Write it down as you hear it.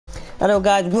Hello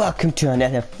guys, welcome to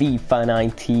another FIFA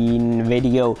 19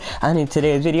 video, and in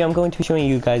today's video I'm going to be showing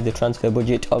you guys the transfer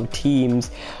budget of teams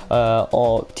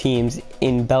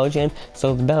in Belgium.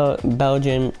 So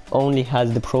Belgium only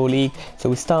has the Pro League, so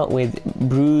we start with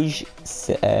Bruges,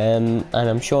 and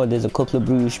I'm sure there's a couple of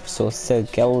Bruges. So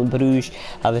Cercle Bruges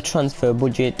have a transfer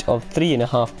budget of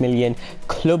 3.5 million.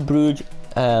 Club Bruges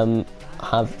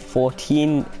have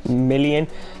 14 million,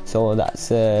 so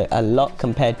that's a lot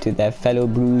compared to their fellow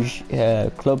Bruges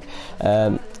club.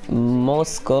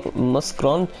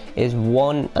 Mouscron is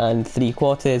 1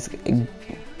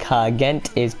 3/4.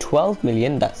 Ghent is 12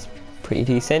 million, that's pretty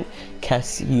decent.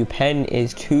 Cassiopen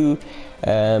is 2.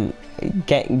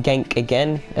 Genk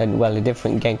again, and well, a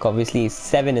different Genk obviously, is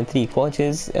 7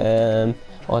 3/4.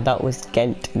 Or that was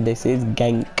Ghent, this is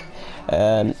Genk.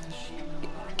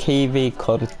 KV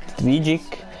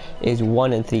Kortrijk is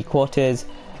 1 3/4.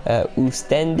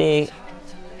 Oostende,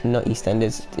 not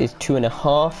EastEnders, is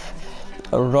 2.5.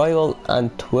 Royal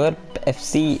Antwerp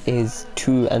FC is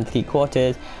 2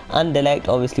 3/4. Anderlecht,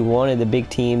 obviously one of the big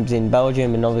teams in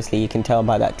Belgium, and obviously you can tell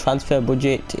by that transfer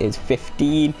budget, is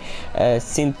 15.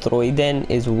 Sint-Truiden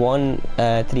is 1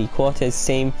 3/4.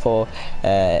 Same for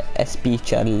SP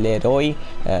Charleroi.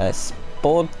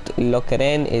 Sport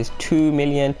Lokeren is 2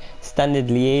 million. Standard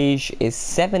Liège is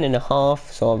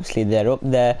 7.5, so obviously they're up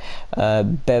there.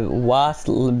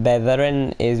 Wasl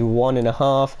Beveren is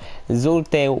 1.5.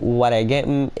 Zulte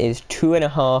Waregem is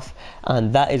 2.5,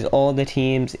 and that is all the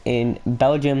teams in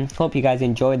Belgium. Hope you guys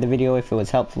enjoyed the video. If it was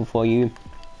helpful for you,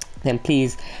 then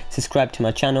please subscribe to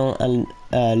my channel and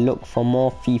look for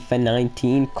more FIFA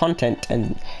 19 content,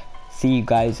 and see you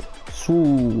guys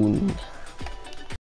soon.